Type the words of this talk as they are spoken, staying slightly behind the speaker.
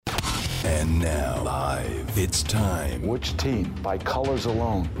And now, live, it's time. Which team, by colors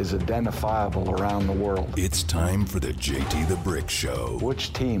alone, is identifiable around the world? It's time for the JT the Brick Show.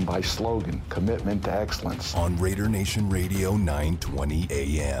 Which team, by slogan, commitment to excellence? On Raider Nation Radio, 920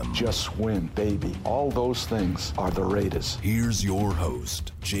 AM. Just win, baby. All those things are the Raiders. Here's your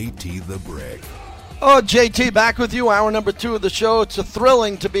host, JT the Brick. Oh, JT, back with you, hour number 2 of the show. It's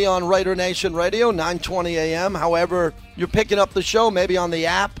thrilling to be on Raider Nation Radio, 920 AM. However, you're picking up the show, maybe on the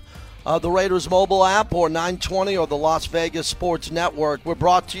app, the Raiders mobile app, or 920, or the Las Vegas Sports Network. We're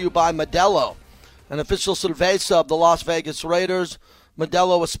brought to you by Modelo, an official cerveza of the Las Vegas Raiders.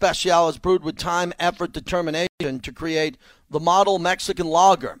 Modelo Especial is brewed with time, effort, determination to create the model Mexican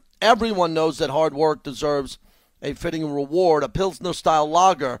lager. Everyone knows that hard work deserves a fitting reward. A Pilsner-style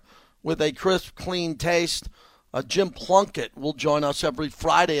lager with a crisp, clean taste. Jim Plunkett will join us every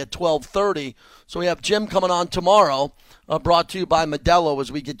Friday at 12:30. So we have Jim coming on tomorrow, brought to you by Modelo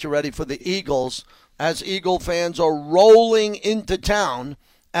as we get you ready for the Eagles, as Eagle fans are rolling into town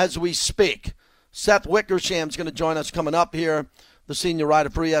as we speak. Seth Wickersham is going to join us coming up here, the senior writer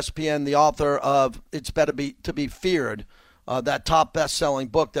for ESPN, the author of It's Better to Be Feared, that top best-selling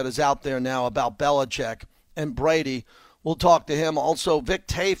book that is out there now about Belichick and Brady. We'll talk to him. Also, Vic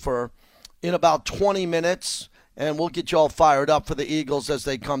Tafur in about 20 minutes, and we'll get you all fired up for the Eagles as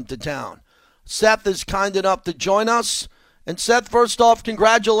they come to town. Seth is kind enough to join us. And Seth, first off,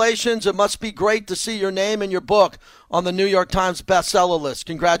 congratulations. It must be great to see your name and your book on the New York Times bestseller list.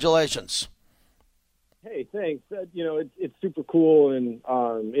 Congratulations. Hey, thanks. It's super cool, and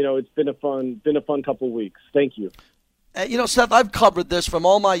it's been a fun couple of weeks. Thank you. Seth, I've covered this from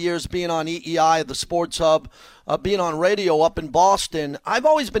all my years being on EEI, the Sports Hub, being on radio up in Boston. I've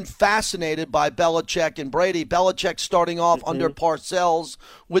always been fascinated by Belichick and Brady. Belichick starting off under Parcells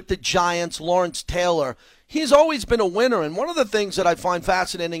with the Giants, Lawrence Taylor. He's always been a winner, and one of the things that I find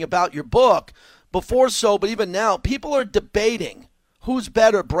fascinating about your book, before so, but even now, people are debating who's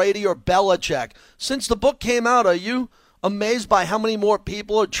better, Brady or Belichick. Since the book came out, are you amazed by how many more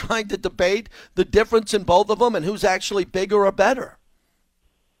people are trying to debate the difference in both of them and who's actually bigger or better?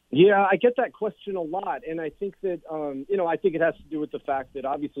 Yeah, I get that question a lot, and I think that I think it has to do with the fact that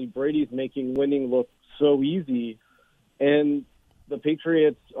obviously Brady's making winning look so easy, and the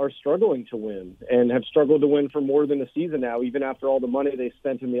Patriots are struggling to win and have struggled to win for more than a season now, even after all the money they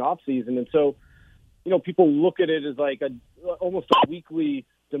spent in the offseason. And so, people look at it as like almost a weekly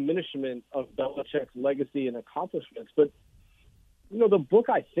diminishment of Belichick's legacy and accomplishments. But, the book,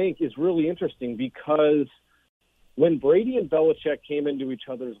 I think, is really interesting because when Brady and Belichick came into each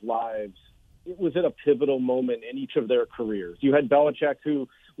other's lives, it was at a pivotal moment in each of their careers. You had Belichick, who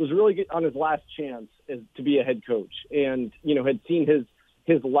was really on his last chance to be a head coach and, had seen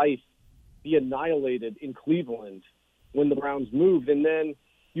his life be annihilated in Cleveland when the Browns moved. And then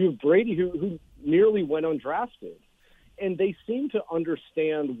you have Brady, who nearly went undrafted. And they seem to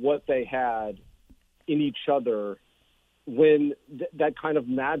understand what they had in each other when that kind of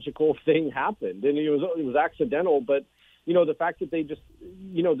magical thing happened. And it was accidental, but, the fact that they just,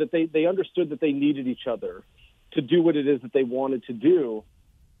 that they understood that they needed each other to do what it is that they wanted to do.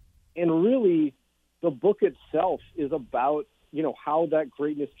 And really, the book itself is about, how that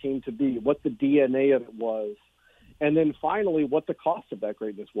greatness came to be, what the DNA of it was, and then finally what the cost of that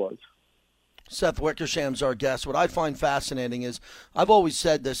greatness was. Seth Wickersham's our guest. What I find fascinating is, I've always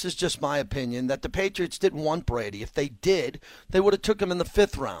said this is just my opinion, that the Patriots didn't want Brady. If they did, they would have took him in the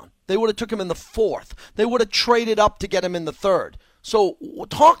 5th round. They would have took him in the 4th. They would have traded up to get him in the 3rd. So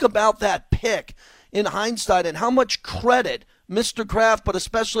talk about that pick in hindsight and how much credit Mr. Kraft, but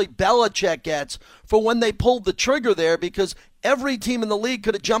especially Belichick, gets for when they pulled the trigger there, because every team in the league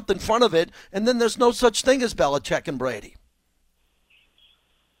could have jumped in front of it, and then there's no such thing as Belichick and Brady.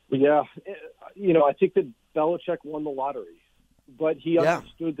 Yeah, I think that Belichick won the lottery, but he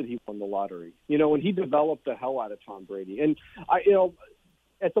understood that he won the lottery. And he developed the hell out of Tom Brady. And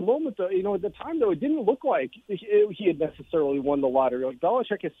at the moment, though, at the time, though, it didn't look like he had necessarily won the lottery. Like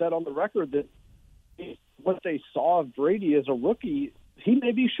Belichick has said on the record that what they saw of Brady as a rookie, he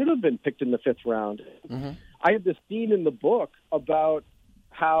maybe should have been picked in the 5th round. Mm-hmm. I have this scene in the book about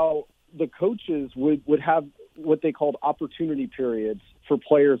how the coaches would have what they called opportunity periods for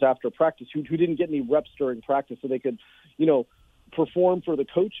players after practice who didn't get any reps during practice, so they could, perform for the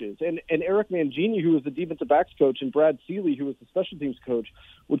coaches. And Eric Mangini, who was the defensive backs coach, and Brad Seeley, who was the special teams coach,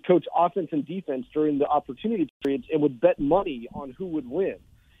 would coach offense and defense during the opportunity periods and would bet money on who would win.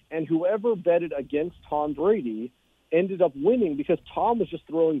 And whoever betted against Tom Brady ended up winning because Tom was just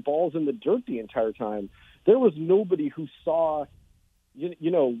throwing balls in the dirt the entire time. There was nobody who saw,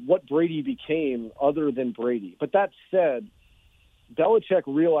 what Brady became other than Brady. But that said, Belichick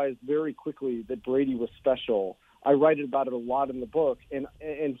realized very quickly that Brady was special. I write about it a lot in the book, and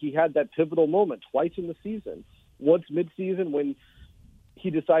he had that pivotal moment twice in the season. Once midseason when he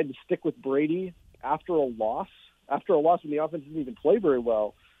decided to stick with Brady after a loss when the offense didn't even play very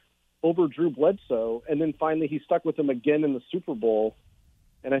well, over Drew Bledsoe, and then finally he stuck with him again in the Super Bowl.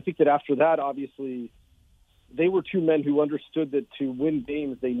 And I think that after that, obviously, they were two men who understood that to win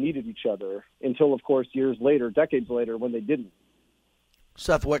games they needed each other until, of course, decades later, when they didn't.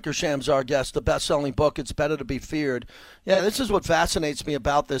 Seth Wickersham's our guest, the best-selling book, It's Better to Be Feared. Yeah, this is what fascinates me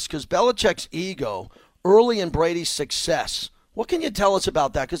about this, because Belichick's ego early in Brady's success, what can you tell us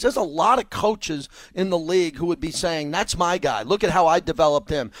about that? Because there's a lot of coaches in the league who would be saying, that's my guy. Look at how I developed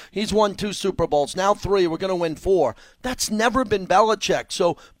him. He's won 2 Super Bowls, now 3. We're going to win 4. That's never been Belichick.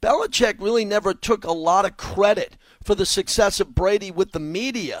 So Belichick really never took a lot of credit for the success of Brady with the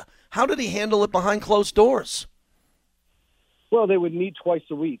media. How did he handle it behind closed doors? Well, they would meet twice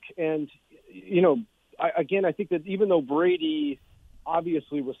a week. And, I think that even though Brady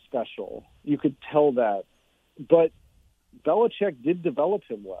obviously was special, you could tell that. But Belichick did develop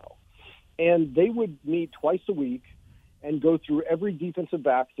him well. And they would meet twice a week and go through every defensive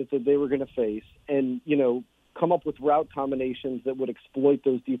back that they were going to face and, come up with route combinations that would exploit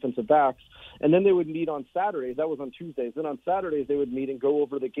those defensive backs. And then they would meet on Saturdays. That was on Tuesdays. Then on Saturdays, they would meet and go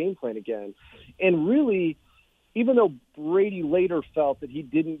over the game plan again. And really, even though Brady later felt that he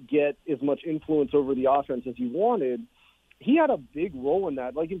didn't get as much influence over the offense as he wanted, he had a big role in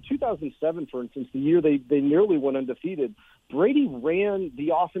that. Like in 2007, for instance, the year they nearly went undefeated, Brady ran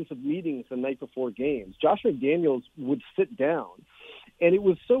the offensive meetings the night before games. Josh McDaniels would sit down, and it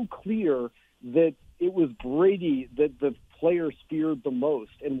was so clear that it was Brady that the players feared the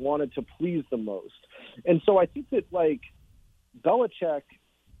most and wanted to please the most. And so I think that, Belichick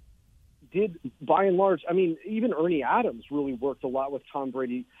did, by and large, even Ernie Adams really worked a lot with Tom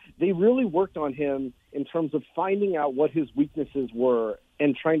Brady. They really worked on him in terms of finding out what his weaknesses were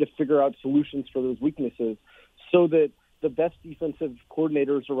and trying to figure out solutions for those weaknesses so that the best defensive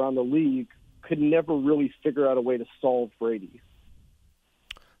coordinators around the league could never really figure out a way to solve Brady.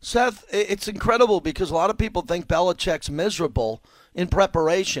 Seth, it's incredible because a lot of people think Belichick's miserable in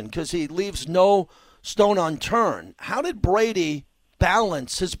preparation because he leaves no stone unturned. How did Brady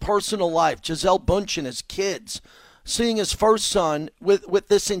balance his personal life, Gisele Bündchen, his kids, seeing his first son with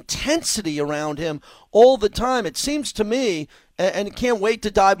this intensity around him all the time? It seems to me, and can't wait to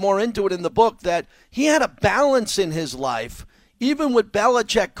dive more into it in the book, that he had a balance in his life, even with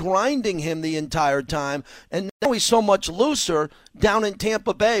Belichick grinding him the entire time, and now he's so much looser down in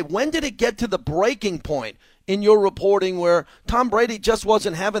Tampa Bay. When did it get to the breaking point in your reporting where Tom Brady just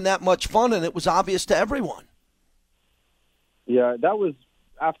wasn't having that much fun and it was obvious to everyone? Yeah, that was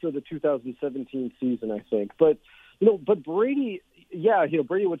after the 2017 season, I think. But Brady,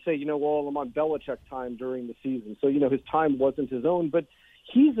 Brady would say, well, I'm on Belichick time during the season. So, his time wasn't his own, but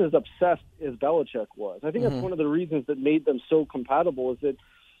he's as obsessed as Belichick was. I think that's one of the reasons that made them so compatible is that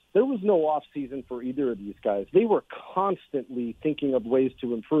there was no off season for either of these guys. They were constantly thinking of ways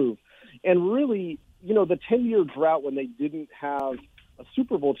to improve. And really, the 10-year drought when they didn't have a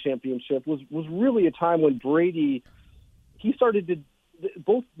Super Bowl championship was really a time when Brady – he started to,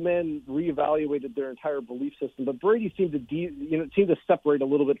 both men reevaluated their entire belief system, but Brady seemed to separate a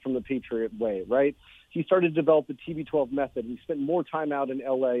little bit from the Patriot way, right? He started to develop the TB12 method. He spent more time out in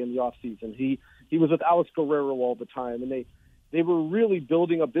L.A. in the offseason. He was with Alex Guerrero all the time, and they were really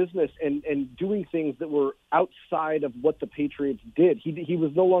building a business and doing things that were outside of what the Patriots did. He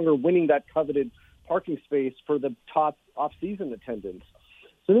was no longer winning that coveted parking space for the top off-season attendance.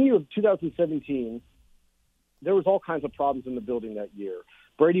 So then you have 2017. There was all kinds of problems in the building that year.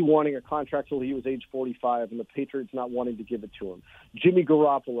 Brady wanting a contract till he was age 45 and the Patriots not wanting to give it to him. Jimmy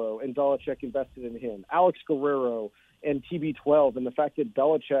Garoppolo and Belichick invested in him. Alex Guerrero and TB12 and the fact that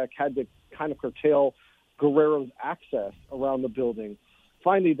Belichick had to kind of curtail Guerrero's access around the building.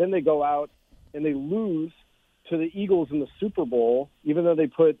 Finally, then they go out and they lose to the Eagles in the Super Bowl, even though they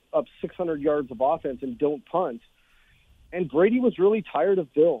put up 600 yards of offense and don't punt. And Brady was really tired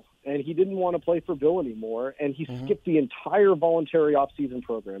of Bill. And he didn't want to play for Bill anymore, and he skipped the entire voluntary offseason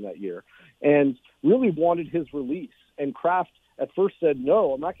program that year and really wanted his release. And Kraft at first said,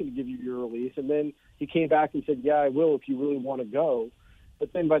 no, I'm not going to give you your release. And then he came back and said, yeah, I will if you really want to go.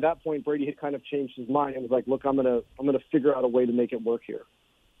 But then by that point, Brady had kind of changed his mind and was like, look, I'm going to figure out a way to make it work here.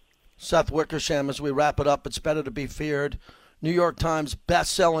 Seth Wickersham, as we wrap it up, It's Better to Be Feared. New York Times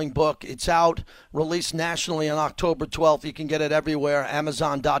best-selling book. It's out, released nationally on October 12th. You can get it everywhere,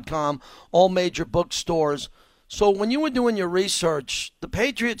 Amazon.com, all major bookstores. So when you were doing your research, the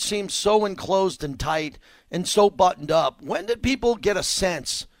Patriots seemed so enclosed and tight, and so buttoned up. When did people get a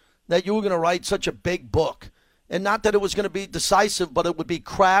sense that you were going to write such a big book? And not that it was going to be decisive, but it would be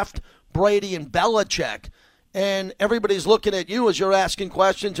Kraft, Brady, and Belichick. And everybody's looking at you as you're asking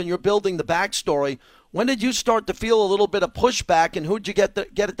questions and you're building the backstory. When did you start to feel a little bit of pushback, and who'd you get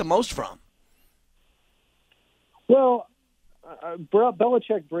it the most from? Well,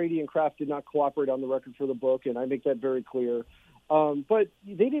 Belichick, Brady, and Kraft did not cooperate on the record for the book, and I make that very clear. But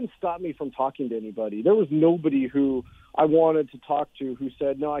they didn't stop me from talking to anybody. There was nobody who I wanted to talk to who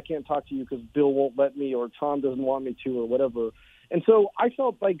said, no, I can't talk to you because Bill won't let me or Tom doesn't want me to or whatever. And so I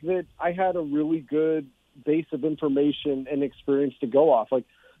felt like that I had a really good base of information and experience to go off. Like,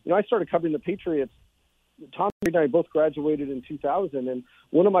 I started covering the Patriots. Tom and I both graduated in 2000, and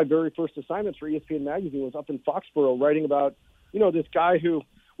one of my very first assignments for ESPN Magazine was up in Foxborough writing about, this guy who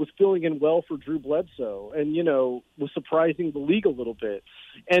was filling in well for Drew Bledsoe and, was surprising the league a little bit.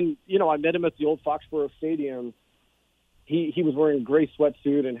 And, I met him at the old Foxborough Stadium. He was wearing a gray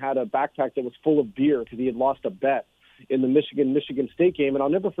sweatsuit and had a backpack that was full of beer because he had lost a bet in the Michigan State game. And I'll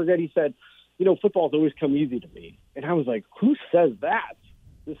never forget, he said, football's always come easy to me. And I was like, who says that?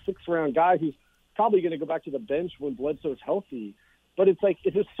 This sixth-round guy who's probably going to go back to the bench when Bledsoe's healthy. But it's like,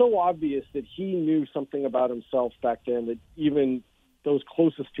 it is so obvious that he knew something about himself back then that even those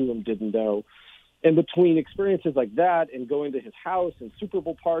closest to him didn't know. And between experiences like that and going to his house and Super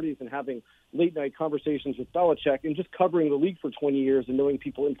Bowl parties and having late-night conversations with Belichick and just covering the league for 20 years and knowing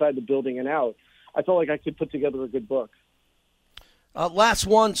people inside the building and out, I felt like I could put together a good book. Last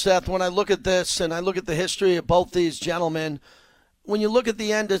one, Seth, when I look at this and I look at the history of both these gentlemen, when you look at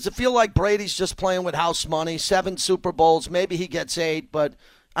the end, does it feel like Brady's just playing with house money? 7 Super Bowls, maybe he gets 8, but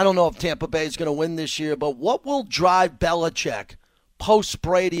I don't know if Tampa Bay is going to win this year. But what will drive Belichick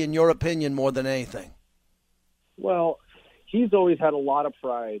post-Brady, in your opinion, more than anything? Well, he's always had a lot of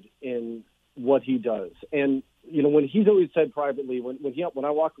pride in what he does. And, when he's always said privately, when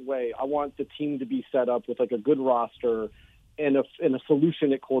I walk away, I want the team to be set up with like a good roster and a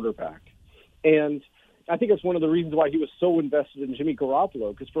solution at quarterback. And I think that's one of the reasons why he was so invested in Jimmy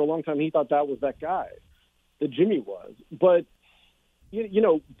Garoppolo, because for a long time he thought that was that guy, that Jimmy was. But,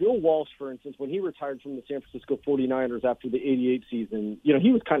 Bill Walsh, for instance, when he retired from the San Francisco 49ers after the 88 season,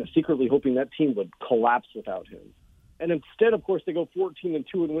 he was kind of secretly hoping that team would collapse without him. And instead, of course, they go 14-2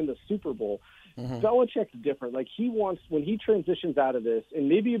 and win the Super Bowl. Mm-hmm. Belichick's different. Like, he wants, when he transitions out of this, and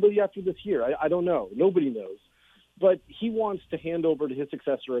maybe it'll be after this year, I don't know. Nobody knows. But he wants to hand over to his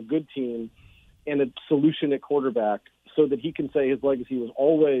successor a good team and a solution at quarterback so that he can say his legacy was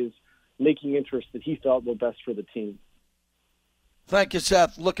always making interests that he felt were best for the team. Thank you,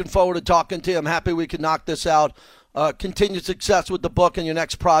 Seth. Looking forward to talking to you. I'm happy we could knock this out. Continued success with the book and your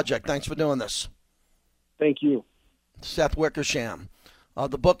next project. Thanks for doing this. Thank you. Seth Wickersham.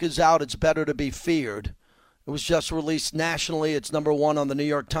 The book is out. It's Better to Be Feared. It was just released nationally. It's #1 on the New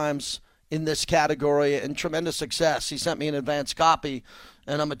York Times in this category, and tremendous success. He sent me an advance copy,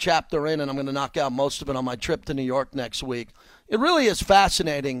 and I'm a chapter in, and I'm going to knock out most of it on my trip to New York next week. It really is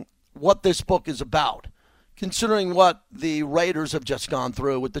fascinating what this book is about, considering what the Raiders have just gone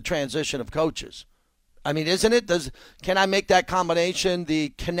through with the transition of coaches. I mean, isn't it? Can I make that combination,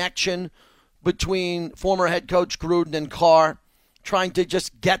 the connection between former head coach Gruden and Carr trying to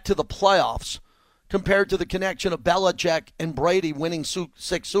just get to the playoffs compared to the connection of Belichick and Brady winning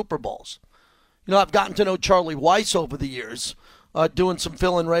 6 Super Bowls? I've gotten to know Charlie Weiss over the years, doing some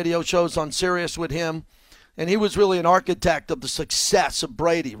fill-in radio shows on Sirius with him, and he was really an architect of the success of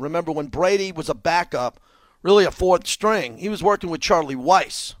Brady. Remember, when Brady was a backup, really a 4th string, he was working with Charlie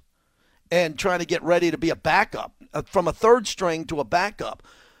Weiss and trying to get ready to be a backup, from a 3rd string to a backup.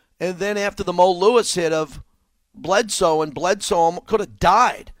 And then after the Mo Lewis hit of Bledsoe, and Bledsoe could have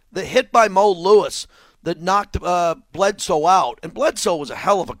died, the hit by Mo Lewis that knocked Bledsoe out, and Bledsoe was a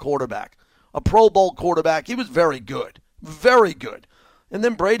hell of a quarterback, a Pro Bowl quarterback. He was very good, very good. And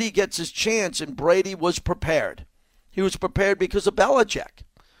then Brady gets his chance, and Brady was prepared. He was prepared because of Belichick.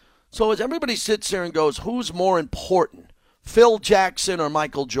 So as everybody sits there and goes, who's more important, Phil Jackson or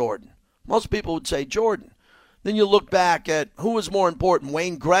Michael Jordan? Most people would say Jordan. Then you look back at who was more important,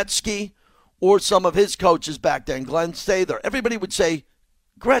 Wayne Gretzky or some of his coaches back then, Glenn Sather. Everybody would say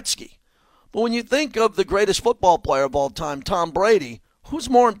Gretzky. But when you think of the greatest football player of all time, Tom Brady, who's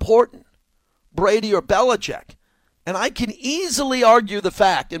more important, Brady or Belichick? And I can easily argue the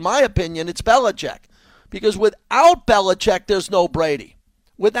fact, in my opinion, it's Belichick. Because without Belichick, there's no Brady.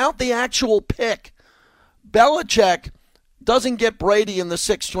 Without the actual pick, Belichick doesn't get Brady in the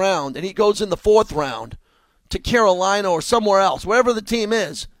 6th round, and he goes in the 4th round to Carolina or somewhere else, wherever the team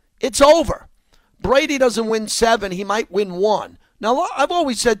is, it's over. Brady doesn't win 7, he might win 1. Now, I've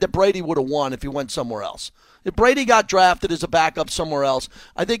always said that Brady would have won if he went somewhere else. If Brady got drafted as a backup somewhere else,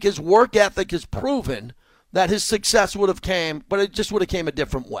 I think his work ethic has proven that his success would have came, but it just would have came a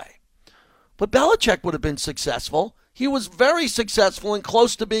different way. But Belichick would have been successful. He was very successful and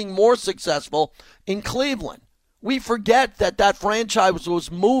close to being more successful in Cleveland. We forget that franchise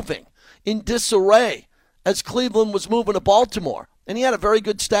was moving in disarray as Cleveland was moving to Baltimore. And he had a very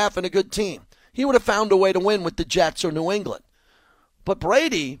good staff and a good team. He would have found a way to win with the Jets or New England. But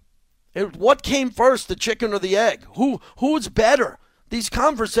Brady, what came first, the chicken or the egg? Who's better? These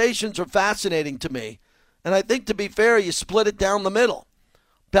conversations are fascinating to me. And I think, to be fair, you split it down the middle.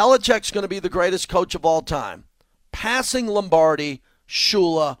 Belichick's going to be the greatest coach of all time, passing Lombardi,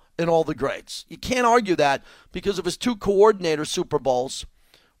 Shula, and all the greats. You can't argue that because of his 2 coordinator Super Bowls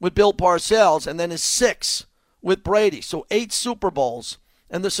with Bill Parcells and then his 6 with Brady. So 8 Super Bowls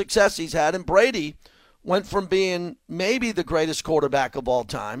and the success he's had. And Brady went from being maybe the greatest quarterback of all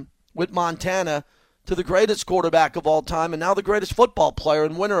time with Montana to the greatest quarterback of all time and now the greatest football player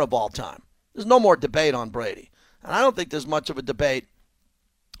and winner of all time. There's no more debate on Brady. And I don't think there's much of a debate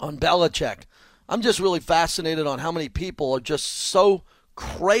on Belichick. I'm just really fascinated on how many people are just so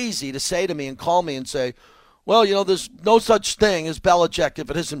crazy to say to me and call me and say, well, there's no such thing as Belichick if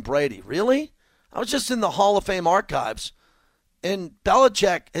it isn't Brady. Really? I was just in the Hall of Fame archives, and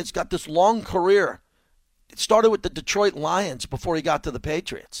Belichick has got this long career. It started with the Detroit Lions before he got to the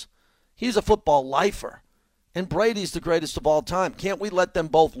Patriots. He's a football lifer, and Brady's the greatest of all time. Can't we let them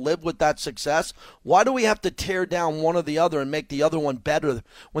both live with that success? Why do we have to tear down one or the other and make the other one better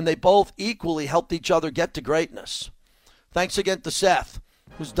when they both equally helped each other get to greatness? Thanks again to Seth,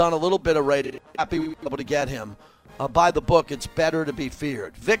 who's done a little bit of rating. Happy we were able to get him. Buy the book, It's Better to Be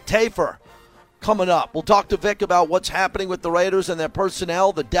Feared. Vic Tafur coming up. We'll talk to Vic about what's happening with the Raiders and their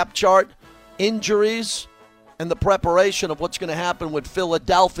personnel, the depth chart, injuries, and the preparation of what's going to happen with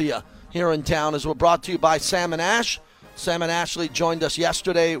Philadelphia here in town, as we're brought to you by Sam and Ash. Sam and Ashley joined us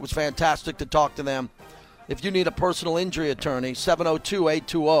yesterday. It was fantastic to talk to them. If you need a personal injury attorney,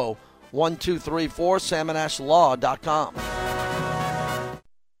 702-820-1234, samandashlaw.com.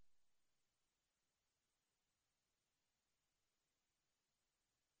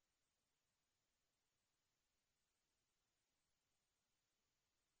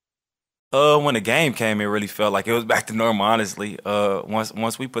 When the game came, it really felt like it was back to normal, honestly.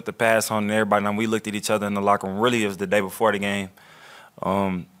 Once we put the pass on everybody, and we looked at each other in the locker room, really it was the day before the game.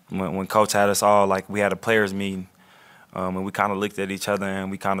 When Coach had us all, like we had a players meeting, and we kind of looked at each other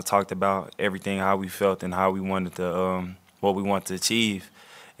and we kind of talked about everything, how we felt and how we wanted to, what we wanted to achieve,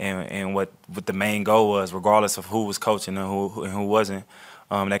 and what the main goal was, regardless of who was coaching and who wasn't.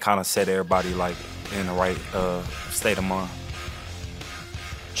 That kind of set everybody like in the right state of mind.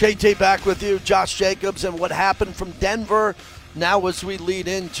 JT back with you, Josh Jacobs, and what happened from Denver. Now as we lead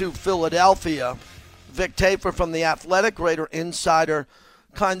into Philadelphia, Vic Tafur from The Athletic, Raider Insider,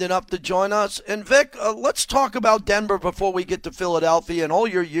 kind enough to join us. And Vic, let's talk about Denver before we get to Philadelphia and all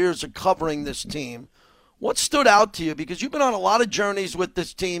your years of covering this team. What stood out to you? Because you've been on a lot of journeys with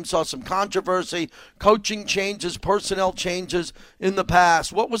this team, saw some controversy, coaching changes, personnel changes in the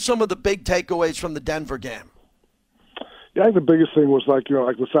past. What were some of the big takeaways from the Denver game? Yeah, I think the biggest thing was like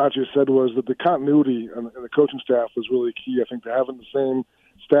Versace said, was that the continuity and the coaching staff was really key. I think they're having the same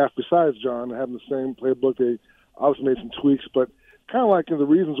staff besides John, having the same playbook. They obviously made some tweaks, but kind of like the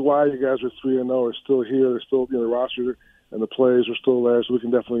reasons why you guys are 3-0 are still here. They're still, the roster and the plays are still there, so we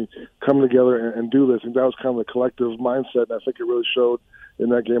can definitely come together and do this. And that was kind of the collective mindset, and I think it really showed in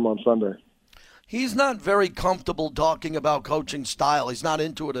that game on Sunday. He's not very comfortable talking about coaching style. He's not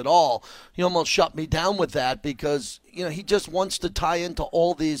into it at all. He almost shut me down with that because, he just wants to tie into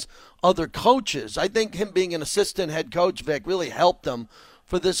all these other coaches. I think him being an assistant head coach, Vic, really helped him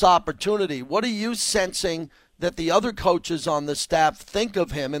for this opportunity. What are you sensing that the other coaches on the staff think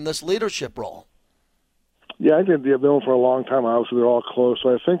of him in this leadership role? Yeah, I think they've known for a long time. Obviously, they're all close.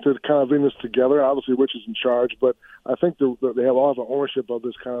 So I think they're kind of in this together. Obviously, Rich is in charge, but I think they have all the ownership of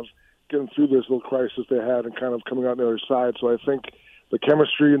this kind of getting through this little crisis they had and kind of coming out on the other side. So I think the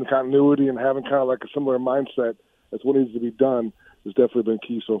chemistry and the continuity and having kind of like a similar mindset as what needs to be done has definitely been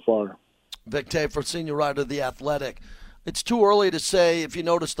key so far. Vic Tafur, senior writer of The Athletic. It's too early to say if you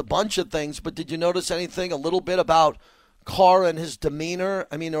noticed a bunch of things, but did you notice anything a little bit about Carr and his demeanor?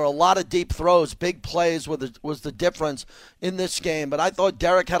 I mean, there were a lot of deep throws, big plays was the difference in this game. But I thought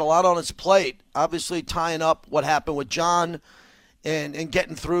Derek had a lot on his plate, obviously tying up what happened with John and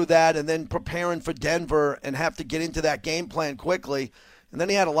getting through that and then preparing for Denver and have to get into that game plan quickly. And then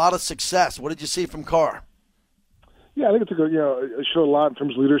he had a lot of success. What did you see from Carr? Yeah, I think it showed a lot in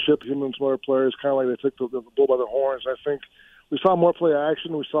terms of leadership. Him and some other players, kind of like they took the bull by the horns. I think we saw more play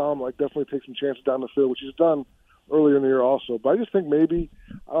action. We saw him definitely take some chances down the field, which he's done earlier in the year also. But I just think maybe,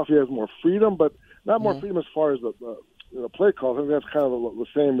 I don't know if he has more freedom, but not more freedom as far as the play call. I think that's kind of the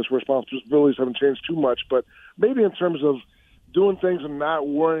same as responsibilities haven't changed too much. But maybe in terms of doing things and not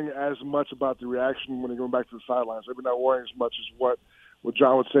worrying as much about the reaction when you're going back to the sidelines. Maybe not worrying as much as what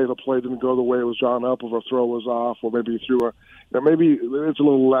John would say if a play didn't go the way it was drawn up, or if a throw was off, or maybe he threw maybe it's a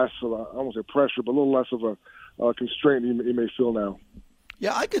little less of I won't say pressure, but a little less of a constraint he may feel now.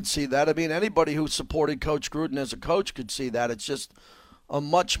 Yeah, I could see that. I mean, anybody who supported Coach Gruden as a coach could see that. It's just a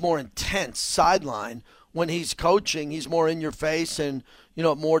much more intense sideline. When he's coaching, he's more in your face and,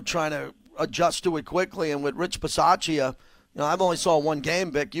 more trying to adjust to it quickly. And with Rich Bisaccia, I've only saw one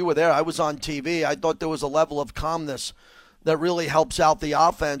game, Vic. You were there. I was on TV. I thought there was a level of calmness that really helps out the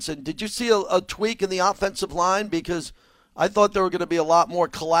offense. And did you see a tweak in the offensive line? Because I thought there were going to be a lot more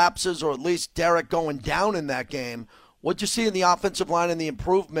collapses, or at least Derek going down in that game. What did you see in the offensive line and the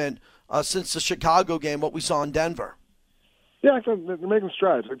improvement since the Chicago game, what we saw in Denver? Yeah, I think they're making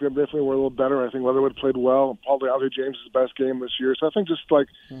strides. I think they definitely were a little better. I think Leatherwood played well. Paul DeAndre James is his best game this year. So I think just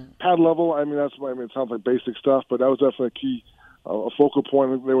pad level, it sounds like basic stuff, but that was definitely a key a focal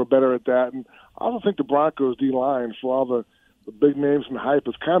point. They were better at that. And I also think the Broncos D-line, for all the big names and hype,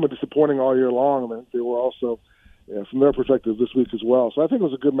 is kind of disappointing all year long. And they were also, from their perspective, this week as well. So I think it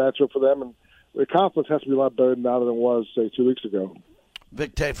was a good matchup for them. And their confidence has to be a lot better now than it was, say, 2 weeks ago.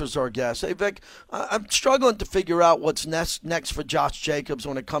 Vic Tafer's our guest. Hey, Vic, I'm struggling to figure out what's next for Josh Jacobs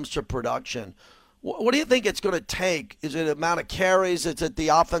when it comes to production. What do you think it's going to take? Is it amount of carries? Is it the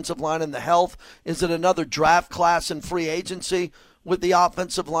offensive line and the health? Is it another draft class and free agency with the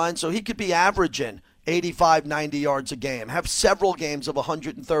offensive line? So he could be averaging 85, 90 yards a game, have several games of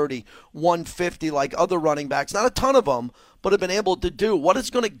 130, 150 like other running backs. Not a ton of them, but have been able to do. What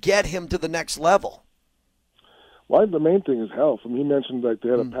is going to get him to the next level? Well, the main thing is health. I mean, he mentioned they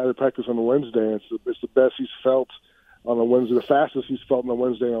had a padded practice on the Wednesday, and it's the best he's felt on a Wednesday, the fastest he's felt on a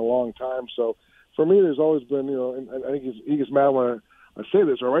Wednesday in a long time. So for me, there's always been, and I think he gets mad when I say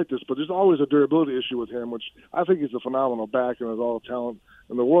this or write this, but there's always a durability issue with him, which I think he's a phenomenal back and has all the talent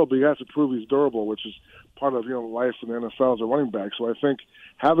in the world, but he has to prove he's durable, which is part of life in the NFL as a running back. So I think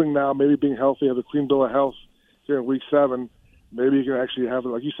having now maybe being healthy, have a clean bill of health here in Week 7. Maybe you can actually have,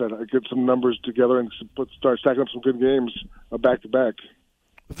 like you said, get some numbers together and start stacking up some good games back-to-back.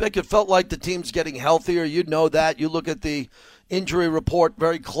 Vic, it felt like the team's getting healthier. You'd know that. You look at the injury report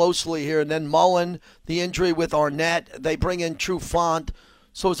very closely here. And then Mullen, the injury with Arnett, they bring in Trufant.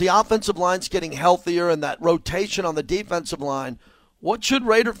 So as the offensive line's getting healthier and that rotation on the defensive line, what should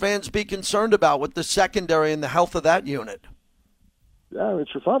Raider fans be concerned about with the secondary and the health of that unit? Yeah, I mean,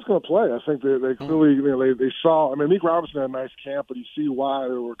 Trufant's going to play. I think they clearly, they saw, Meek Robinson had a nice camp, but you see why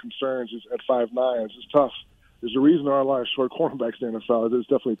there were concerns at 5'9". It's just tough. There's a reason there are a lot of short cornerbacks in the NFL. It's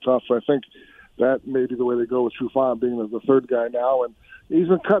definitely tough. So I think that may be the way they go with Trufant being the third guy now. And he's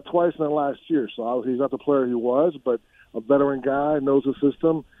been cut twice in the last year, so he's not the player he was, but a veteran guy, knows the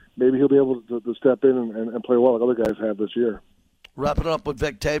system. Maybe he'll be able to step in and play well like other guys have this year. Wrapping up with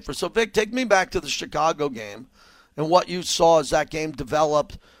Vic Tafur. So, Vic, take me back to the Chicago game and what you saw as that game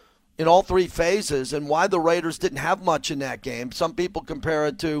developed in all three phases and why the Raiders didn't have much in that game. Some people compare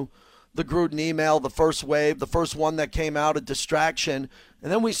it to the Gruden email, the first wave, the first one that came out, a distraction.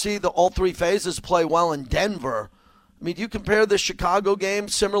 And then we see all three phases play well in Denver. I mean, do you compare the Chicago game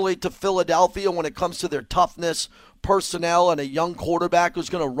similarly to Philadelphia when it comes to their toughness, personnel, and a young quarterback who's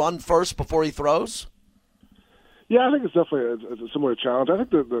going to run first before he throws? Yeah, I think it's definitely a similar challenge. I think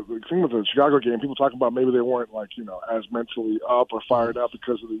the thing with the Chicago game, people talking about maybe they weren't as mentally up or fired up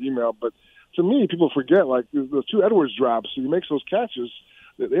because of the email. But to me, people forget the two Edwards drops. So you make those catches,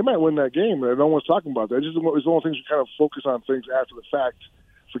 they might win that game. No one's talking about that. It's one of the things you kind of focus on things after the fact,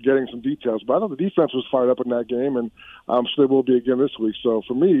 forgetting some details. But I thought the defense was fired up in that game, and I'm sure they will be again this week. So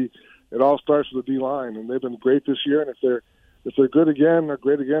for me, it all starts with the D-line, and they've been great this year. And if they're good again, they're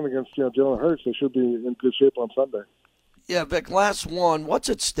great again against Jalen Hurts, they should be in good shape on Sunday. Yeah, Vic, last one. What's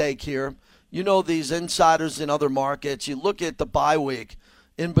at stake here? You know these insiders in other markets. You look at the bye week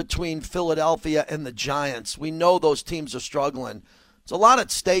in between Philadelphia and the Giants. We know those teams are struggling. It's a lot at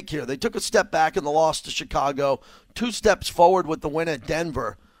stake here. They took a step back in the loss to Chicago, 2 steps forward with the win at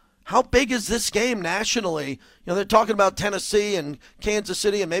Denver. How big is this game nationally? They're talking about Tennessee and Kansas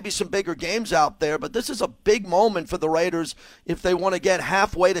City and maybe some bigger games out there, but this is a big moment for the Raiders if they want to get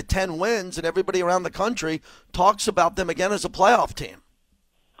halfway to 10 wins and everybody around the country talks about them again as a playoff team.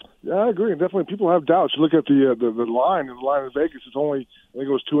 Yeah, I agree. And definitely people have doubts. You look at the line, and the line in Vegas is only, I think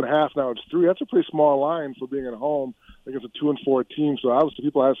it was 2.5, now it's 3. That's a pretty small line for being at home against a 2-4 team. So obviously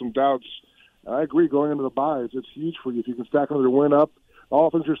people have some doubts I agree. Going into the bye, it's huge for you. If you can stack another win up, all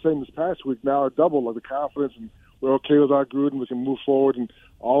the things you're saying this past week now are double. Like the confidence, and we're okay without Gruden. We can move forward, and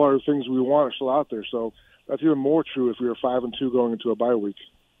all our things we want are still out there. So that's even more true if we were 5-2 going into a bye week.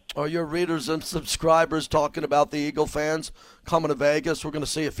 Are your readers and subscribers talking about the Eagle fans coming to Vegas? We're going to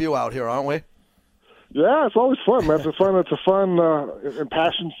see a few out here, aren't we? Yeah, it's always fun, man. It's a fun,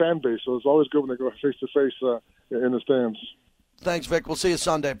 impassioned fan base. So it's always good when they go face to face in the stands. Thanks, Vic. We'll see you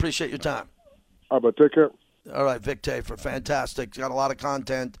Sunday. Appreciate your time. All right, but take care. All right, Vic Tafur, fantastic. He's got a lot of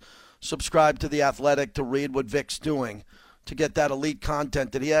content. Subscribe to The Athletic to read what Vic's doing to get that elite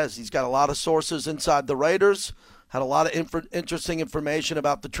content that he has. He's got a lot of sources inside the Raiders, had a lot of interesting information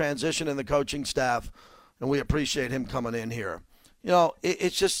about the transition in the coaching staff, and we appreciate him coming in here. You know,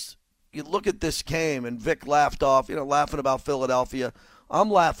 it's just, you look at this game, and Vic laughed off, laughing about Philadelphia. I'm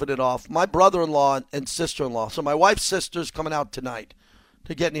laughing it off. My brother-in-law and sister-in-law, so my wife's sister's coming out tonight.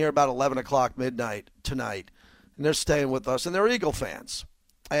 They're getting here about 11 o'clock midnight tonight, and they're staying with us, and they're Eagle fans.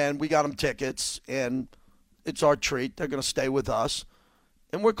 And we got them tickets, and it's our treat. They're going to stay with us,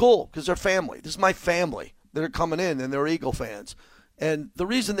 and we're cool because they're family. This is my family that are coming in, and they're Eagle fans. And the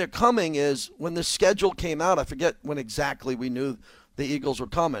reason they're coming is when the schedule came out, I forget when exactly we knew the Eagles were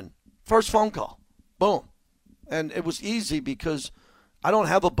coming. First phone call, boom. And it was easy because I don't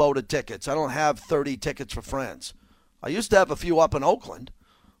have a boat of tickets. I don't have 30 tickets for friends. I used to have a few up in Oakland,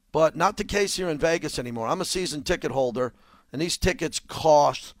 but not the case here in Vegas anymore. I'm a season ticket holder, and these tickets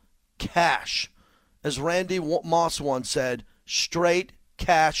cost cash. As Randy Moss once said, straight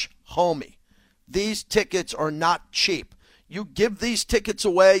cash, homie. These tickets are not cheap. You give these tickets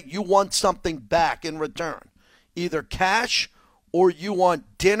away, you want something back in return. Either cash or you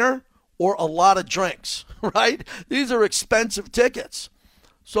want dinner or a lot of drinks, right? These are expensive tickets.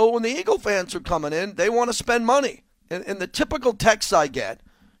 So when the Eagle fans are coming in, they want to spend money. And the typical text I get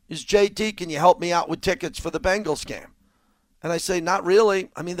is, JT, can you help me out with tickets for the Bengals game? And I say, not really.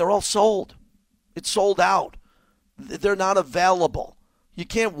 I mean, they're all sold. It's sold out. They're not available. You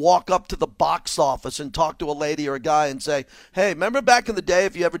can't walk up to the box office and talk to a lady or a guy and say, hey, remember back in the day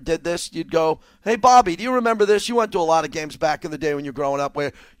if you ever did this, you'd go, hey, Bobby, do you remember this? You went to a lot of games back in the day when you were growing up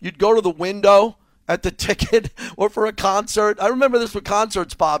where you'd go to the window at the ticket or for a concert. I remember this with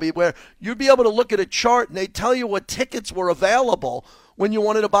concerts, Bobby, where you'd be able to look at a chart and they'd tell you what tickets were available when you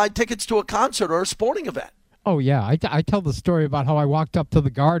wanted to buy tickets to a concert or a sporting event. Oh, yeah. I tell the story about how I walked up to the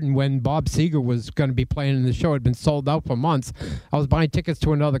Garden when Bob Seger was going to be playing in the show. It had been sold out for months. I was buying tickets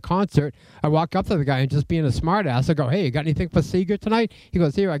to another concert. I walk up to the guy and just being a smart ass, I go, hey, you got anything for Seger tonight? He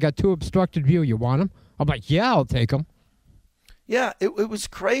goes, here, I got 2 obstructed view. You want them? I'm like, yeah, I'll take them. Yeah, it was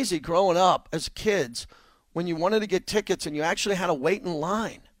crazy growing up as kids when you wanted to get tickets and you actually had to wait in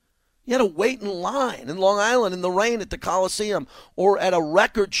line. You had to wait in line in Long Island in the rain at the Coliseum or at a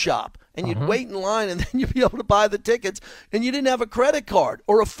record shop. And you'd wait in line, and then you'd be able to buy the tickets. And you didn't have a credit card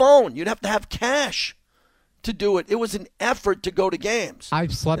or a phone. You'd have to have cash to do it. It was an effort to go to games.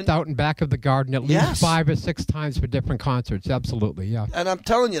 I've slept out in back of the Garden at least 5 or 6 times for different concerts. Absolutely, yeah. And I'm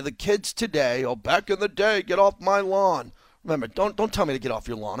telling you, the kids today, back in the day, get off my lawn. Remember, don't tell me to get off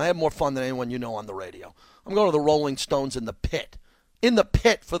your lawn. I have more fun than anyone you know on the radio. I'm going to the Rolling Stones in the pit. In the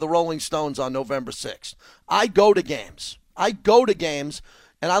pit for the Rolling Stones on November 6th. I go to games.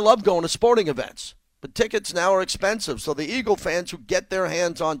 And I love going to sporting events. But tickets now are expensive. So the Eagle fans who get their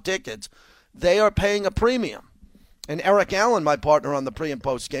hands on tickets, they are paying a premium. And Eric Allen, my partner on the pre- and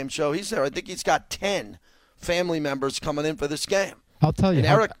post-game show, he's there. I think he's got 10 family members coming in for this game. I'll tell you.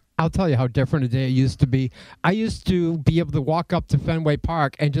 I'll tell you how different a day it used to be. I used to be able to walk up to Fenway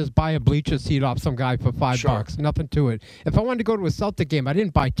Park and just buy a bleacher seat off some guy for $5. Nothing to it. If I wanted to go to a Celtic game, I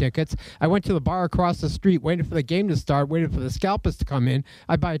didn't buy tickets. I went to the bar across the street, waited for the game to start, waited for the scalpers to come in.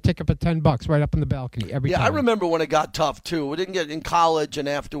 I buy a ticket for $10 right up in the balcony every time. Yeah, I remember when it got tough, too. We didn't get in college and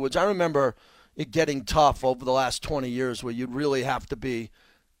afterwards. I remember it getting tough over the last 20 years where you really have to be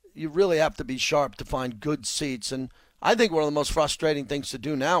sharp to find good seats. And I think one of the most frustrating things to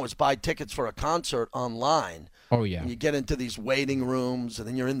do now is buy tickets for a concert online. Oh, yeah. And you get into these waiting rooms, and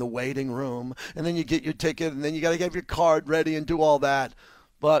then you're in the waiting room, and then you get your ticket, and then you got to get your card ready and do all that.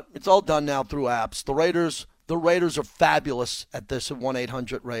 But it's all done now through apps. The Raiders are fabulous at this at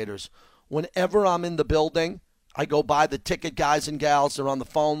 1-800-Raiders. Whenever I'm in the building, I go by the ticket guys and gals. They're on the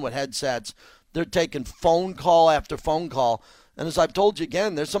phone with headsets. They're taking phone call after phone call. And as I've told you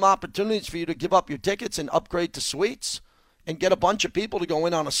again, there's some opportunities for you to give up your tickets and upgrade to suites and get a bunch of people to go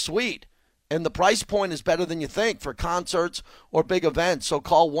in on a suite. And the price point is better than you think for concerts or big events. So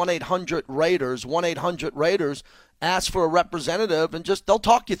call 1-800-Raiders, 1-800-Raiders, ask for a representative, and they'll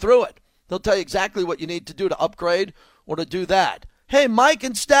talk you through it. They'll tell you exactly what you need to do to upgrade or to do that. Hey, Mike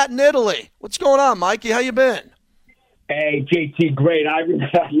in Staten, Italy. What's going on, Mikey? How you been? Hey, JT, great.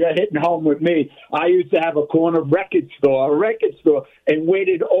 You're hitting home with me. I used to have a corner record store, and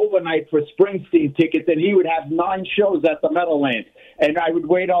waited overnight for Springsteen tickets, and he would have 9 shows at the Meadowlands. And I would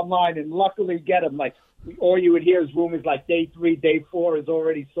wait online and luckily get them. Like, all you would hear is rumors like day 3, day 4 is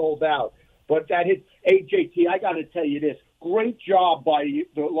already sold out. But that hit. Hey, JT, I got to tell you this. Great job by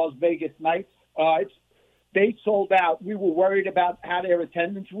the Las Vegas Knights. They sold out. We were worried about how their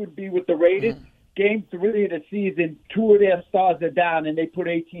attendance would be with the Raiders. Game 3 of the season, 2 of their stars are down, and they put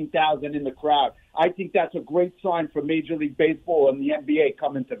 18,000 in the crowd. I think that's a great sign for Major League Baseball and the NBA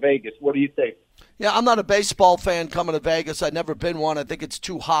coming to Vegas. What do you think? Yeah, I'm not a baseball fan coming to Vegas. I've never been one. I think it's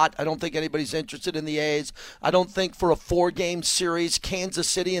too hot. I don't think anybody's interested in the A's. I don't think for a 4-game series, Kansas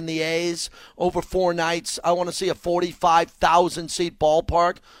City and the A's over 4 nights, I want to see a 45,000-seat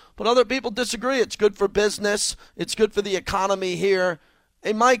ballpark. But other people disagree. It's good for business. It's good for the economy here.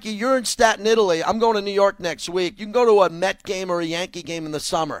 Hey, Mikey, you're in Staten, Italy. I'm going to New York next week. You can go to a Met game or a Yankee game in the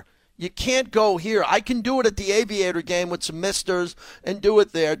summer. You can't go here. I can do it at the Aviator game with some misters and do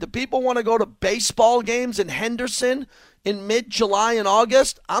it there. Do people want to go to baseball games in Henderson in mid-July and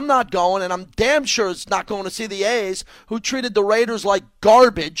August? I'm not going, and I'm damn sure it's not going to see the A's, who treated the Raiders like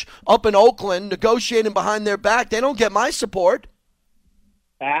garbage up in Oakland, negotiating behind their back. They don't get my support.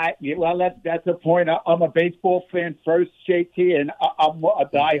 Well, that's a point. I'm a baseball fan first, JT, and I'm a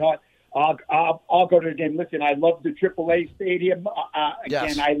diehard. I'll go to the game. Listen, I love the AAA stadium.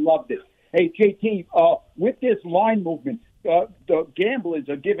 Yes. Again, I loved it. Hey, JT, with this line movement, the gamblers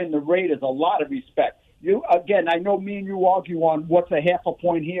are giving the Raiders a lot of respect. I know me and you argue on what's a half a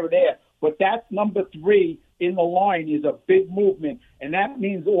point here or there, but that's number 3 in the line is a big movement, and that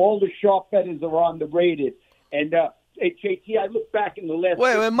means all the sharp bettors are on the Raiders. And hey, JT, I look back in the last.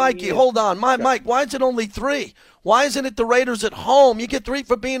 Wait, Mikey, years. hold on. Mike, why is it only 3? Why isn't it the Raiders at home? You get 3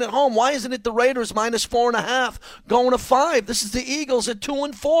 for being at home. Why isn't it the Raiders minus 4.5 going to 5? This is the Eagles at 2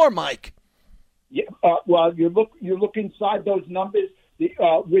 and 4, Mike. Yeah, well, you look inside those numbers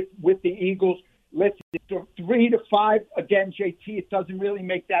with the Eagles. Let's 3 to 5 again, JT. It doesn't really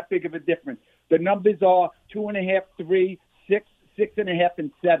make that big of a difference. The numbers are 2.5, 3, 6. 6.5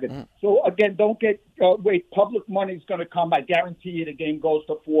 and 7. So again, don't get wait. Public money is going to come. I guarantee you, the game goes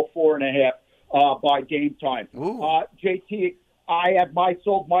to 4.5 by game time. JT, I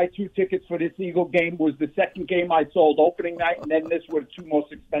sold my 2 tickets for this Eagle game. Was the second game I sold opening night, and then this were the 2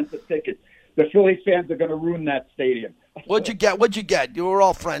 most expensive tickets. The Phillies fans are going to ruin that stadium. What'd you get? You were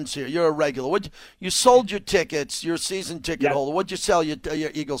all friends here. You're a regular. You sold your tickets. You're a season ticket holder. What'd you sell your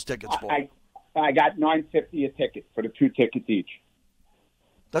Eagles tickets for? I got $9.50 a ticket for the 2 tickets each.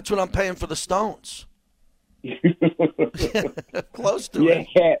 That's what I'm paying for the Stones. Close to it.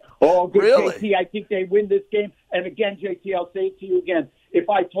 Yeah. Oh, good, really? JT. I think they win this game. And again, JT, I'll say it to you again. If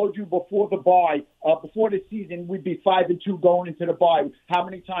I told you before the bye, before the season, we'd be 5-2 going into the bye, how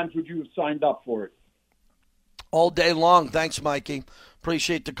many times would you have signed up for it? All day long. Thanks, Mikey.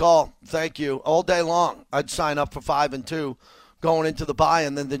 Appreciate the call. Thank you. All day long, I'd sign up for 5-2 going into the bye,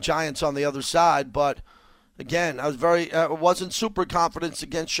 and then the Giants on the other side. But again, I was wasn't super confident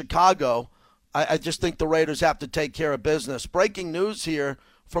against Chicago. I just think the Raiders have to take care of business. Breaking news here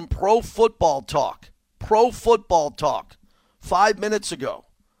from Pro Football Talk. Pro Football Talk. 5 minutes ago,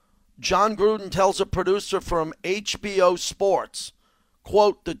 John Gruden tells a producer from HBO Sports,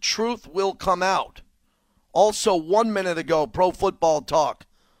 quote, "The truth will come out." Also, 1 minute ago, Pro Football Talk.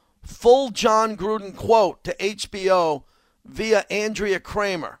 Full John Gruden quote to HBO via Andrea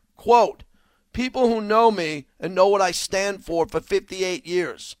Kramer. Quote, "People who know me and know what I stand for 58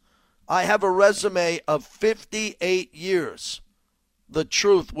 years. I have a resume of 58 years. The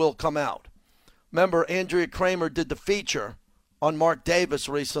truth will come out." Remember, Andrea Kramer did the feature on Mark Davis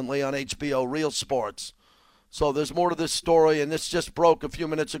recently on HBO Real Sports. So there's more to this story, and this just broke a few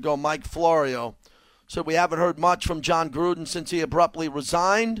minutes ago. Mike Florio said we haven't heard much from John Gruden since he abruptly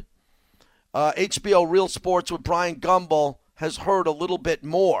resigned. HBO Real Sports with Brian Gumbel has heard a little bit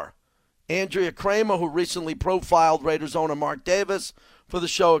more. Andrea Kramer, who recently profiled Raiders owner Mark Davis for the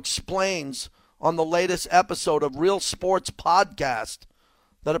show, explains on the latest episode of Real Sports Podcast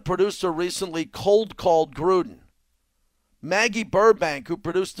that a producer recently cold called Gruden. Maggie Burbank, who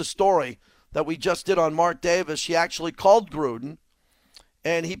produced the story that we just did on Mark Davis, she actually called Gruden,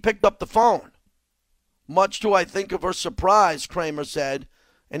 and he picked up the phone. Much to, I think, of her surprise, Kramer said,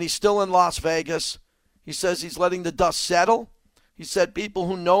 and he's still in Las Vegas. He says he's letting the dust settle. He said, "People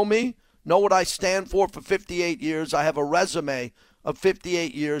who know me know what I stand for 58 years. I have a resume of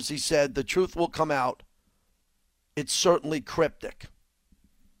 58 years." He said, "The truth will come out." It's certainly cryptic.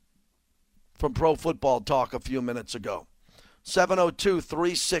 From Pro Football Talk a few minutes ago.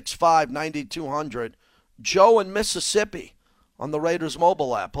 702-365-9200. Joe in Mississippi on the Raiders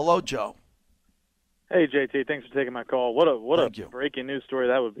mobile app. Hello, Joe. Hey, JT. Thanks for taking my call. What a breaking news story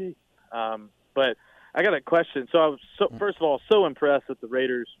that would be. But I got a question. So I was, first of all, so impressed with the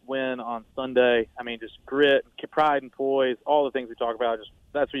Raiders win on Sunday. I mean, just grit, pride and poise, all the things we talk about. Just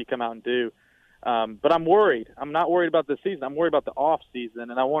that's what you come out and do. But I'm worried. I'm not worried about the season. I'm worried about the off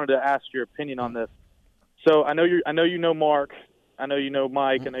season, and I wanted to ask your opinion on this. So I know you know Mark. I know you know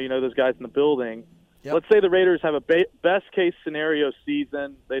Mike. I know you know those guys in the building. Yep. Let's say the Raiders have a best case scenario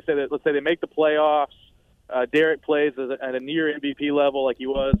season. Let's say they make the playoffs. Derek plays at a near MVP level, like he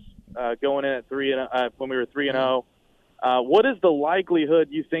was going in at when we were 3-0. What is the likelihood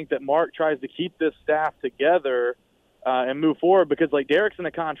you think that Mark tries to keep this staff together and move forward? Because like Derek's in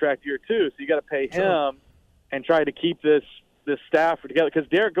a contract year too, so you got to pay him and try to keep this staff together. Because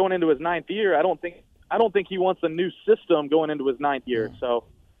Derek going into his 9th year, I don't think he wants a new system going into his 9th year. So,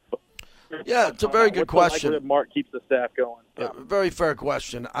 yeah, it's a very good question. That Mark keeps the staff going. Very fair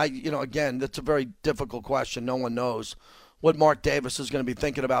question. Again, that's a very difficult question. No one knows what Mark Davis is going to be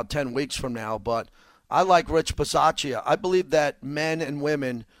thinking about 10 weeks from now. But I like Rich Bisaccia. I believe that men and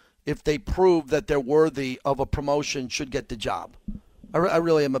women, if they prove that they're worthy of a promotion, should get the job. I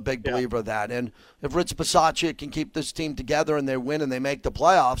really am a big believer of that. And if Rich Bisaccia can keep this team together and they win and they make the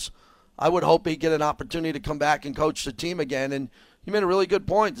playoffs, I would hope he'd get an opportunity to come back and coach the team again. And you made a really good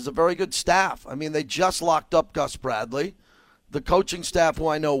point. There's a very good staff. I mean, they just locked up Gus Bradley. The coaching staff, who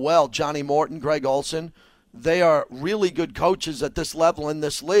I know well, Johnny Morton, Greg Olson, they are really good coaches at this level in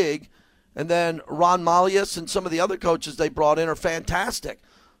this league. And then Ron Malius and some of the other coaches they brought in are fantastic.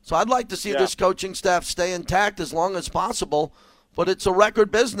 So I'd like to see this coaching staff stay intact as long as possible. But it's a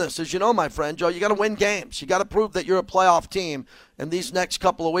record business, as you know, my friend, Joe. You got to win games. You got to prove that you're a playoff team. And these next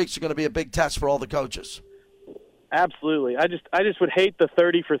couple of weeks are going to be a big test for all the coaches. Absolutely. I just would hate the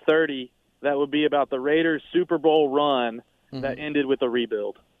 30 for 30 that would be about the Raiders Super Bowl run that ended with a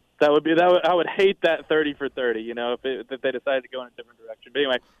rebuild. I would hate that 30 for 30, if they decided to go in a different direction. But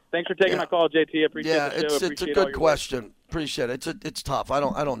anyway, thanks for taking my call, JT. I appreciate the show. It's a good question. Appreciate it. It's tough. I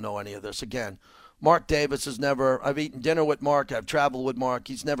don't know any of this. Again, Mark Davis has never – I've eaten dinner with Mark. I've traveled with Mark.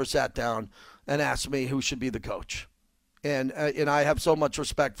 He's never sat down and asked me who should be the coach. And I have so much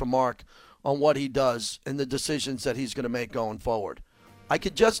respect for Mark on what he does and the decisions that he's going to make going forward. I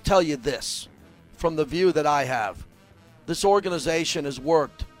could just tell you this from the view that I have. This organization has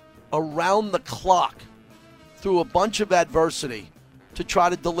worked around the clock through a bunch of adversity to try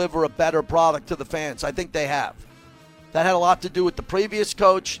to deliver a better product to the fans. I think they have. That had a lot to do with the previous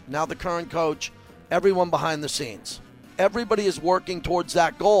coach, now the current coach, everyone behind the scenes. Everybody is working towards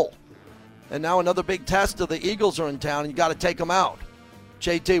that goal. And now another big test of the Eagles are in town, and you got to take them out.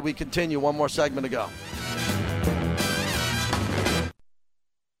 JT, we continue. One more segment to go.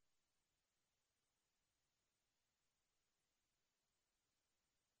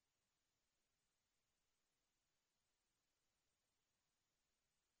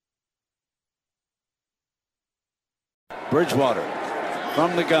 Bridgewater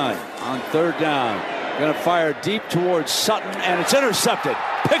from the gun on 3rd down. Going to fire deep towards Sutton, and it's intercepted.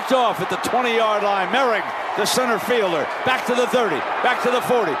 Picked off at the 20-yard line. Merrick, the center fielder. Back to the 30, back to the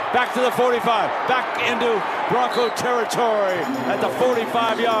 40, back to the 45, back into Bronco territory at the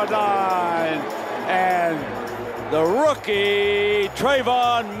 45-yard line. And the rookie,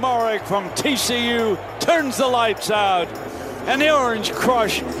 Trayvon Merrick from TCU, turns the lights out. And the Orange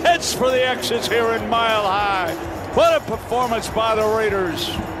Crush heads for the exits here in Mile High. What a performance by the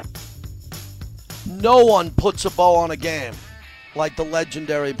Raiders. No one puts a bow on a game like the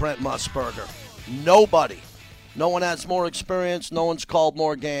legendary Brent Musburger. Nobody. No one has more experience. No one's called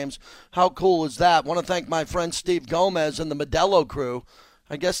more games. How cool is that? I want to thank my friend Steve Gomez and the Modelo crew.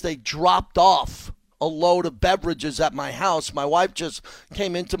 I guess they dropped off a load of beverages at my house. My wife just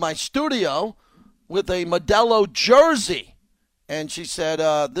came into my studio with a Modelo jersey. And she said,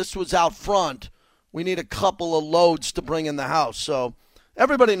 this was out front. We need a couple of loads to bring in the house. So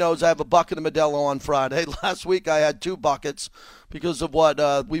everybody knows I have a bucket of Modelo on Friday. Last week I had 2 buckets because of what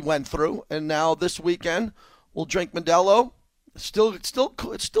we went through. And now this weekend we'll drink Modelo. It's still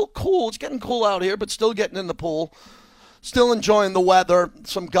cool. It's getting cool out here, but still getting in the pool. Still enjoying the weather.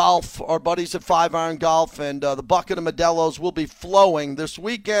 Some golf. Our buddies at 5 Iron Golf. And the bucket of Modelos will be flowing. This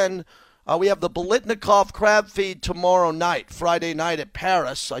weekend we have the Bolitnikov crab feed tomorrow night, Friday night at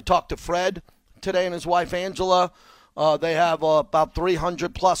Paris. I talked to Fred today and his wife Angela. They have about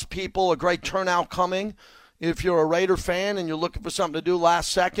 300-plus people, a great turnout coming. If you're a Raider fan and you're looking for something to do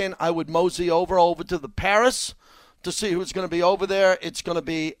last second, I would mosey over to the Paris to see who's going to be over there. It's going to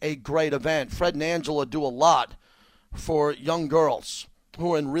be a great event. Fred and Angela do a lot for young girls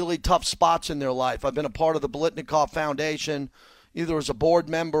who are in really tough spots in their life. I've been a part of the Biletnikoff Foundation, either as a board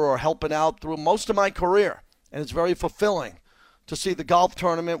member or helping out through most of my career. And it's very fulfilling to see the golf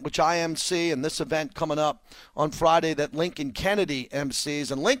tournament, which I MC, and this event coming up on Friday that Lincoln Kennedy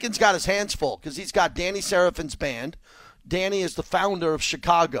MCs. And Lincoln's got his hands full because he's got Danny Serafin's band. Danny is the founder of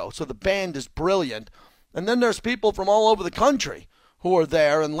Chicago, so the band is brilliant. And then there's people from all over the country who are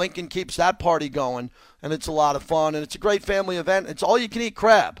there, and Lincoln keeps that party going, and it's a lot of fun. And it's a great family event. It's all-you-can-eat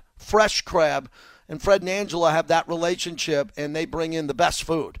crab, fresh crab. And Fred and Angela have that relationship, and they bring in the best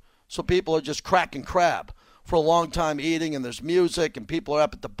food. So people are just cracking crab for a long time eating, and there's music, and people are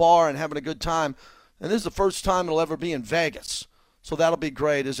up at the bar and having a good time. And this is the first time it'll ever be in Vegas. So that'll be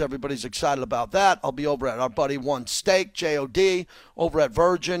great as everybody's excited about that. I'll be over at our buddy One Steak, J-O-D, over at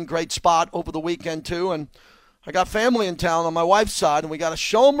Virgin. Great spot over the weekend, too. And I got family in town on my wife's side, and we got to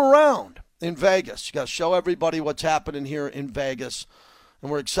show them around in Vegas. You got to show everybody what's happening here in Vegas. And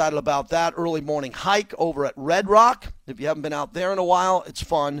we're excited about that. Early morning hike over at Red Rock. If you haven't been out there in a while, it's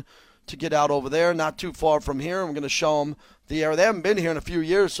fun to get out over there. Not too far from here. I'm going to show them the area. They haven't been here in a few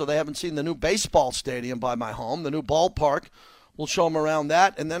years, so they haven't seen the new baseball stadium by my home, the new ballpark. We'll show them around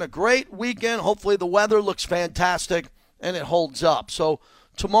that. And then a great weekend. Hopefully the weather looks fantastic and it holds up. So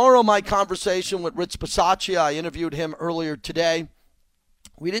tomorrow, my conversation with Rich Bisaccia, I interviewed him earlier today.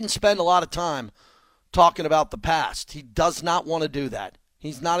 We didn't spend a lot of time talking about the past. He does not want to do that.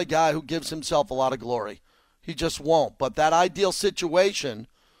 He's not a guy who gives himself a lot of glory. He just won't. But that ideal situation,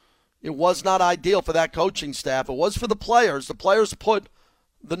 it was not ideal for that coaching staff. It was for the players. The players put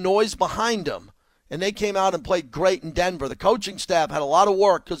the noise behind them, and they came out and played great in Denver. The coaching staff had a lot of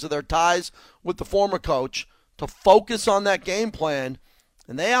work because of their ties with the former coach to focus on that game plan,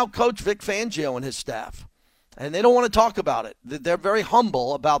 and they outcoached Vic Fangio and his staff. And they don't want to talk about it. They're very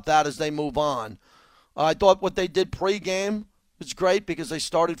humble about that as they move on. I thought what they did pregame was great because they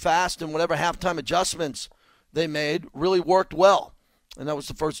started fast, and whatever halftime adjustments they made really worked well. And that was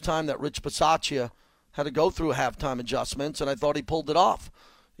the first time that Rich Bisaccia had to go through halftime adjustments, and I thought he pulled it off.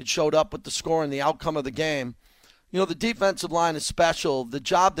 It showed up with the score and the outcome of the game. You know, the defensive line is special. The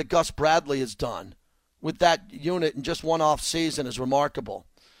job that Gus Bradley has done with that unit in just one off season is remarkable.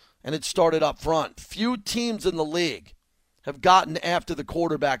 And it started up front. Few teams in the league have gotten after the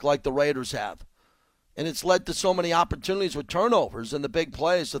quarterback like the Raiders have. And it's led to so many opportunities with turnovers and the big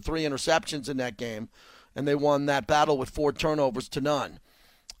plays, the 3 interceptions in that game. And they won that battle with 4 turnovers to none.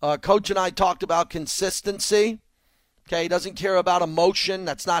 Coach and I talked about consistency. Okay, he doesn't care about emotion.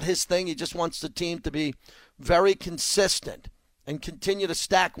 That's not his thing. He just wants the team to be very consistent and continue to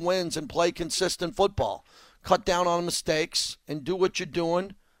stack wins and play consistent football. Cut down on mistakes and do what you're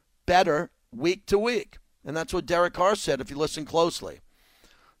doing better week to week. And that's what Derek Carr said if you listen closely.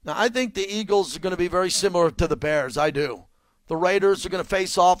 Now, I think the Eagles are going to be very similar to the Bears. I do. The Raiders are going to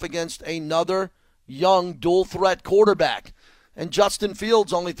face off against another young dual-threat quarterback. And Justin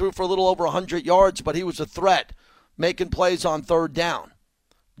Fields only threw for a little over 100 yards, but he was a threat, making plays on third down.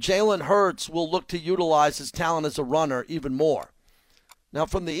 Jalen Hurts will look to utilize his talent as a runner even more. Now,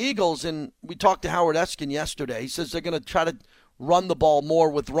 from the Eagles, and we talked to Howard Eskin yesterday, he says they're going to try to run the ball more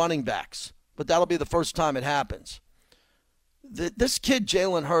with running backs, but that'll be the first time it happens. This kid,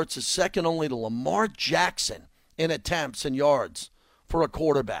 Jalen Hurts, is second only to Lamar Jackson in attempts and yards for a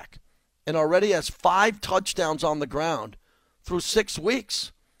quarterback, and already has 5 touchdowns on the ground through 6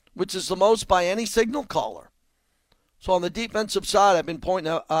 weeks, which is the most by any signal caller. So on the defensive side, I've been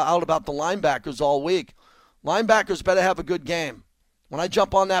pointing out about the linebackers all week. Linebackers better have a good game. When I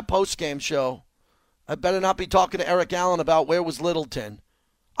jump on that post-game show, I better not be talking to Eric Allen about where was Littleton.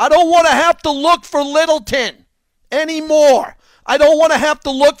 I don't want to have to look for Littleton anymore. I don't want to have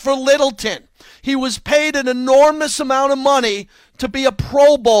to look for Littleton. He was paid an enormous amount of money to be a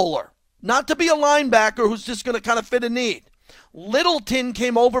Pro Bowler, not to be a linebacker who's just going to kind of fit a need. Littleton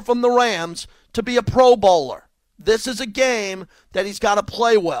came over from the Rams to be a Pro Bowler. This is a game that he's got to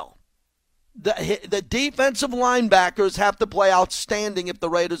play well. The defensive linebackers have to play outstanding if the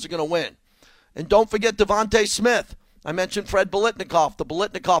Raiders are going to win. And don't forget Devontae Smith. I mentioned Fred Biletnikoff, the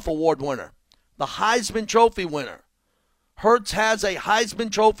Biletnikoff Award winner, the Heisman Trophy winner. Hurts has a Heisman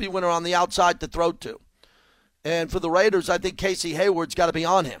Trophy winner on the outside to throw to. And for the Raiders, I think Casey Hayward's got to be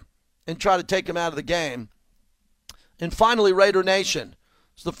on him and try to take him out of the game. And finally, Raider Nation.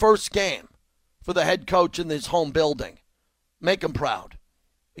 It's the first game for the head coach in his home building. Make him proud.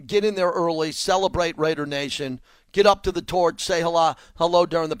 Get in there early, celebrate Raider Nation, get up to the torch, say hello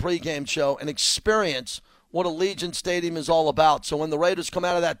during the pregame show, and experience what Allegiant Stadium is all about. So when the Raiders come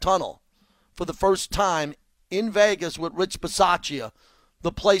out of that tunnel for the first time in Vegas with Rich Bisaccia,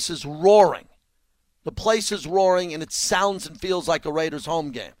 the place is roaring. The place is roaring, and it sounds and feels like a Raiders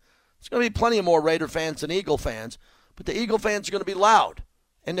home game. There's going to be plenty of more Raider fans than Eagle fans, but the Eagle fans are going to be loud,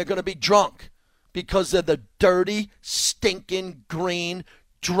 and they're going to be drunk because they're the dirty, stinking, green,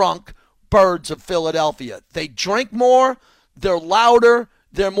 drunk birds of Philadelphia. They drink more, they're louder,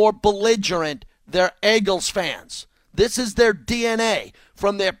 they're more belligerent, they're Eagles fans. This is their DNA,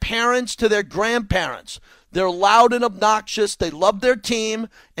 from their parents to their grandparents. They're loud and obnoxious, they love their team,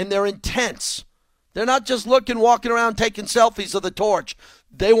 and they're intense. They're not just walking around taking selfies of the torch.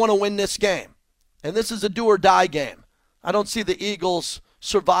 They want to win this game. And this is a do-or-die game. I don't see the Eagles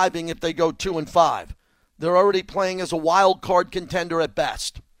surviving if they go 2-5. They're already playing as a wild card contender at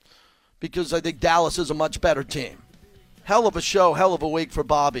best because I think Dallas is a much better team. Hell of a show, hell of a week for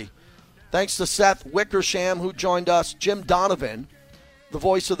Bobby. Thanks to Seth Wickersham, who joined us, Jim Donovan, the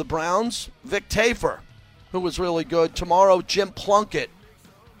voice of the Browns, Vic Tafur, who was really good. Tomorrow, Jim Plunkett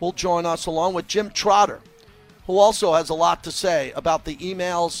will join us along with Jim Trotter, who also has a lot to say about the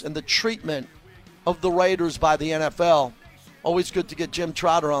emails and the treatment of the Raiders by the NFL. Always good to get Jim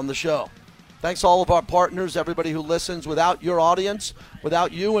Trotter on the show. Thanks to all of our partners, everybody who listens. Without your audience,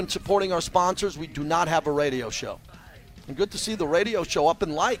 without you and supporting our sponsors, we do not have a radio show. And good to see the radio show up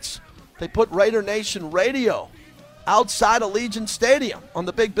in lights. They put Raider Nation Radio outside Allegiant Stadium on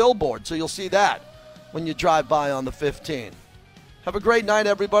the big billboard, so you'll see that when you drive by on the 15. Have a great night,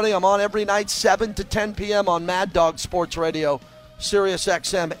 everybody. I'm on every night, 7 to 10 p.m. on Mad Dog Sports Radio, Sirius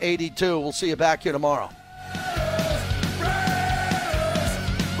XM 82. We'll see you back here tomorrow.